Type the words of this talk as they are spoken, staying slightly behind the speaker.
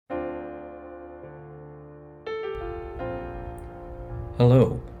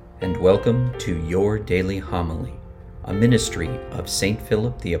Hello, and welcome to Your Daily Homily, a ministry of St.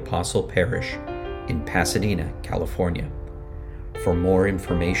 Philip the Apostle Parish in Pasadena, California. For more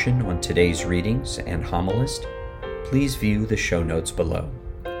information on today's readings and homilist, please view the show notes below.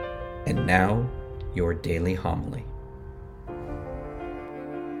 And now, your daily homily.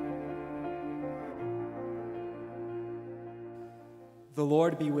 The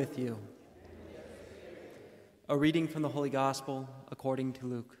Lord be with you. A reading from the Holy Gospel according to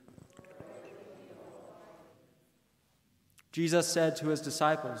Luke. Jesus said to his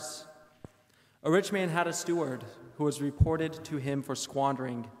disciples, "A rich man had a steward who was reported to him for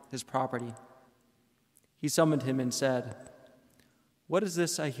squandering his property. He summoned him and said, 'What is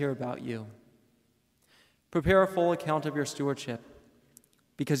this I hear about you? Prepare a full account of your stewardship,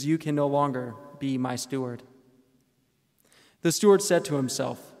 because you can no longer be my steward.' The steward said to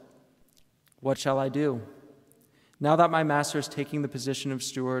himself, 'What shall I do, now that my master is taking the position of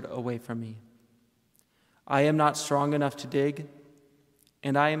steward away from me? I am not strong enough to dig,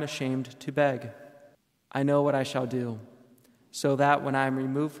 and I am ashamed to beg. I know what I shall do, so that when I am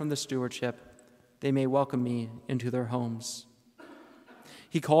removed from the stewardship, they may welcome me into their homes.'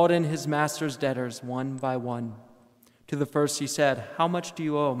 He called in his master's debtors one by one. To the first he said, 'How much do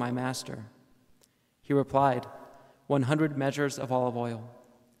you owe my master?' He replied, 100 measures of olive oil.'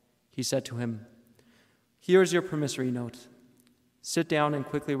 He said to him, 'Here is your promissory note. Sit down and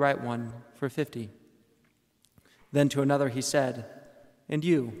quickly write one for 50. Then to another he said, 'And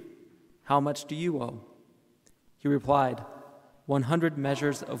you, how much do you owe?' He replied, 100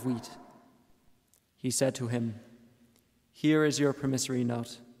 measures of wheat. He said to him, 'Here is your promissory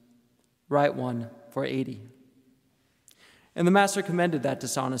note. Write one for 80. And the master commended that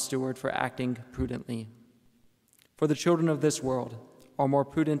dishonest steward for acting prudently. For the children of this world are more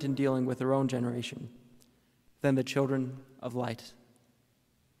prudent in dealing with their own generation than the children of light.'"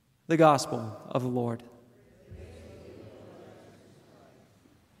 The Gospel of the Lord.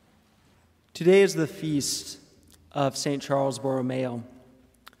 Today is the feast of St. Charles Borromeo.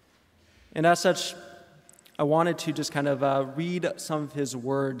 And as such, I wanted to just read some of his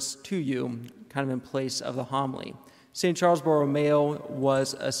words to you, kind of in place of the homily. St. Charles Borromeo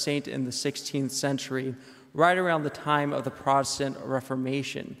was a saint in the 16th century, right around the time of the Protestant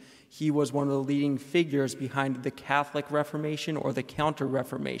Reformation. He was one of the leading figures behind the Catholic Reformation or the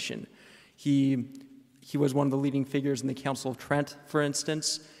Counter-Reformation. He was one of the leading figures in the Council of Trent, for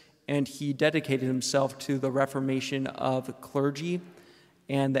instance, and he dedicated himself to the reformation of clergy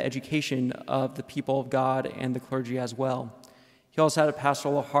and the education of the people of God and the clergy as well. He also had a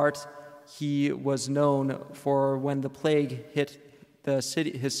pastoral heart. He was known for, when the plague hit his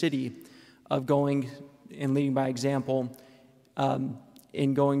city, of going and leading by example,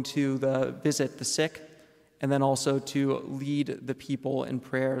 in going to visit the sick, and then also to lead the people in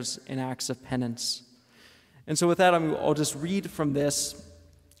prayers and acts of penance. And so with that, I'll just read from this,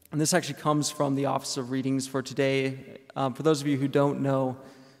 and this actually comes from the Office of Readings for today. For those of you who don't know,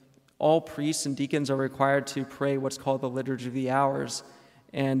 all priests and deacons are required to pray what's called the Liturgy of the Hours,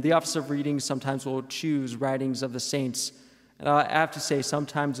 and the Office of Readings sometimes will choose writings of the saints. And I have to say,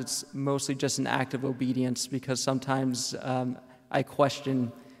 sometimes it's mostly just an act of obedience, because sometimes I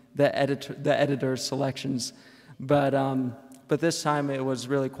question the editor's selections, but this time it was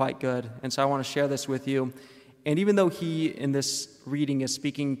really quite good, and so I want to share this with you. And even though he, in this reading, is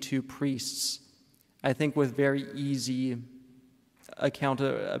speaking to priests, I think with very easy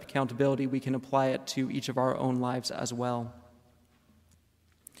accountability, we can apply it to each of our own lives as well.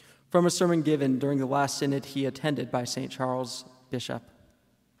 From a sermon given during the last synod he attended by St. Charles Bishop.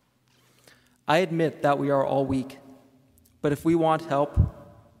 "I admit that we are all weak, but if we want help,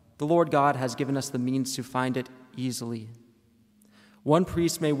 the Lord God has given us the means to find it easily. One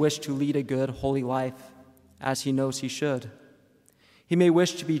priest may wish to lead a good, holy life, as he knows he should. He may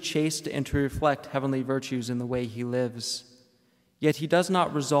wish to be chaste and to reflect heavenly virtues in the way he lives. Yet he does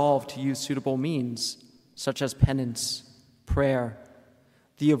not resolve to use suitable means, such as penance, prayer,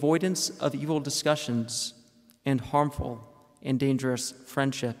 the avoidance of evil discussions, and harmful and dangerous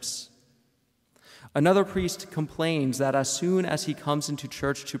friendships. Another priest complains that as soon as he comes into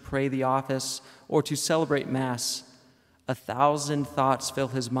church to pray the office or to celebrate Mass, 1,000 thoughts fill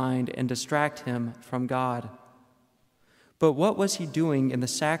his mind and distract him from God. But what was he doing in the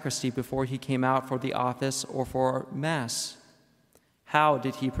sacristy before he came out for the office or for Mass? How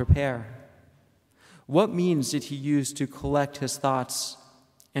did he prepare? What means did he use to collect his thoughts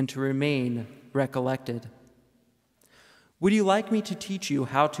and to remain recollected? Would you like me to teach you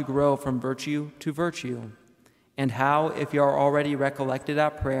how to grow from virtue to virtue, and how, if you are already recollected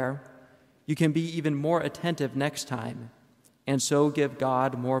at prayer, you can be even more attentive next time, and so give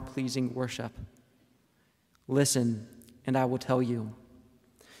God more pleasing worship. Listen, and I will tell you.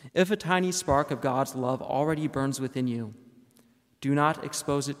 If a tiny spark of God's love already burns within you, do not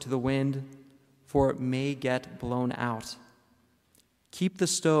expose it to the wind, for it may get blown out. Keep the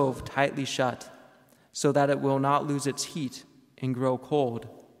stove tightly shut, so that it will not lose its heat and grow cold.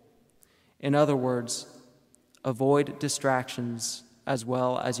 In other words, avoid distractions as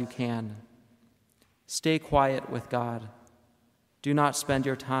well as you can. Stay quiet with God. Do not spend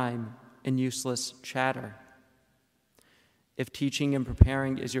your time in useless chatter. If teaching and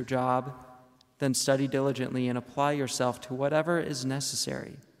preparing is your job, then study diligently and apply yourself to whatever is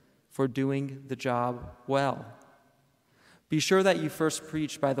necessary for doing the job well. Be sure that you first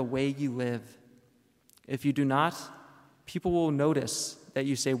preach by the way you live. If you do not, people will notice that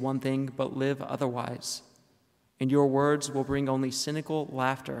you say one thing but live otherwise, and your words will bring only cynical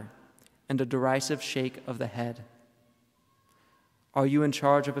laughter and a derisive shake of the head. Are you in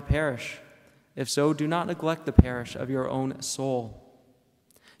charge of a parish? If so, do not neglect the parish of your own soul.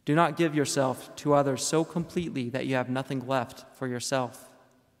 Do not give yourself to others so completely that you have nothing left for yourself.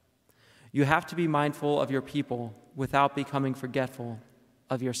 You have to be mindful of your people without becoming forgetful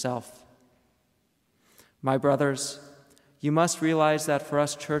of yourself. My brothers, you must realize that for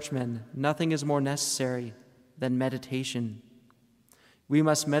us churchmen, nothing is more necessary than meditation. We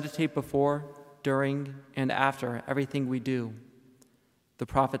must meditate before, during, and after everything we do. The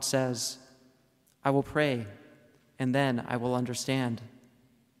prophet says, I will pray, and then I will understand.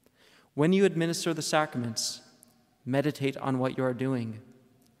 When you administer the sacraments, meditate on what you are doing.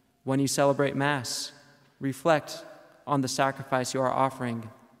 When you celebrate Mass, reflect on the sacrifice you are offering.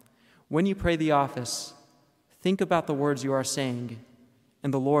 When you pray the office, think about the words you are saying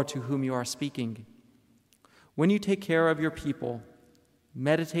and the Lord to whom you are speaking. When you take care of your people,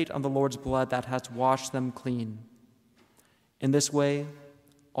 meditate on the Lord's blood that has washed them clean. In this way,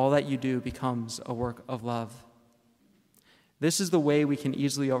 all that you do becomes a work of love. This is the way we can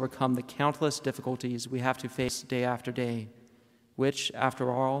easily overcome the countless difficulties we have to face day after day, which,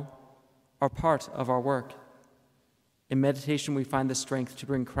 after all, are part of our work. In meditation, we find the strength to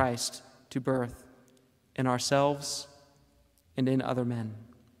bring Christ to birth in ourselves and in other men.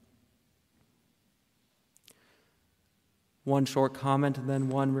 One short comment and then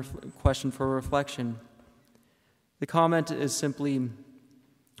one question for reflection. The comment is simply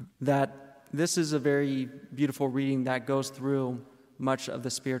that this is a very beautiful reading that goes through much of the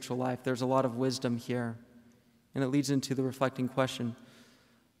spiritual life. There's a lot of wisdom here, and it leads into the reflecting question.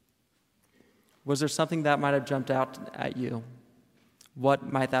 Was there something that might have jumped out at you?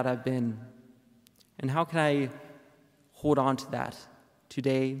 What might that have been? And how can I hold on to that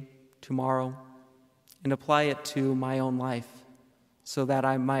today, tomorrow, and apply it to my own life so that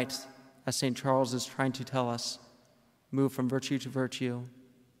I might, as St. Charles is trying to tell us, move from virtue to virtue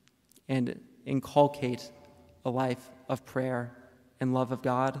and inculcate a life of prayer and love of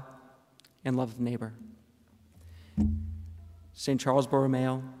God and love of neighbor. St. Charles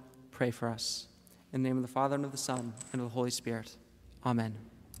Borromeo, pray for us. In the name of the Father, and of the Son, and of the Holy Spirit. Amen.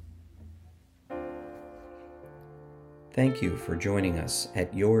 Thank you for joining us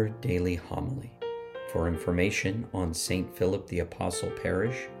at Your Daily Homily. For information on St. Philip the Apostle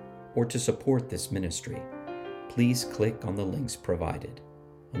Parish or to support this ministry, please click on the links provided.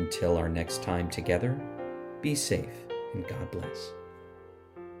 Until our next time together, be safe and God bless.